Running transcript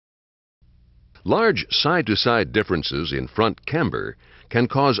Large side-to-side differences in front camber can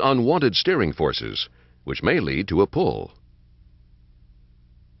cause unwanted steering forces, which may lead to a pull.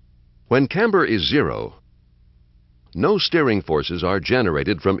 When camber is zero, no steering forces are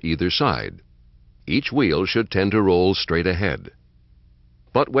generated from either side. Each wheel should tend to roll straight ahead.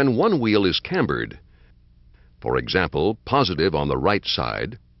 But when one wheel is cambered, for example, positive on the right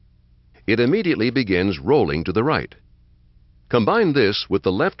side, it immediately begins rolling to the right. Combine this with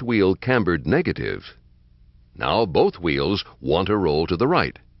the left wheel cambered negative. Now both wheels want to roll to the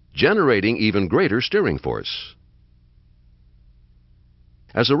right, generating even greater steering force.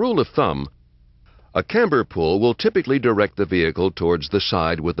 As a rule of thumb, a camber pull will typically direct the vehicle towards the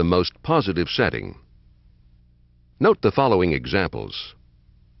side with the most positive setting. Note the following examples.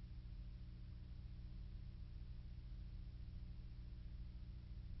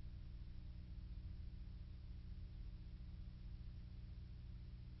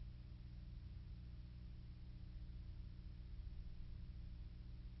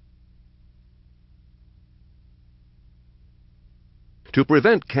 To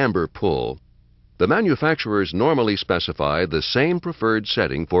prevent camber pull, the manufacturers normally specify the same preferred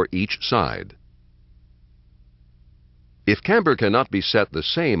setting for each side. If camber cannot be set the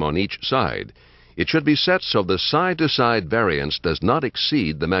same on each side, it should be set so the side-to-side variance does not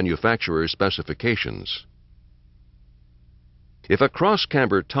exceed the manufacturer's specifications. If a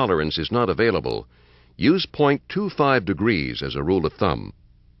cross-camber tolerance is not available, use 0.25 degrees as a rule of thumb.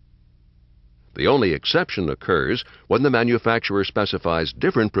 The only exception occurs when the manufacturer specifies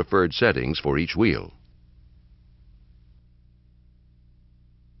different preferred settings for each wheel.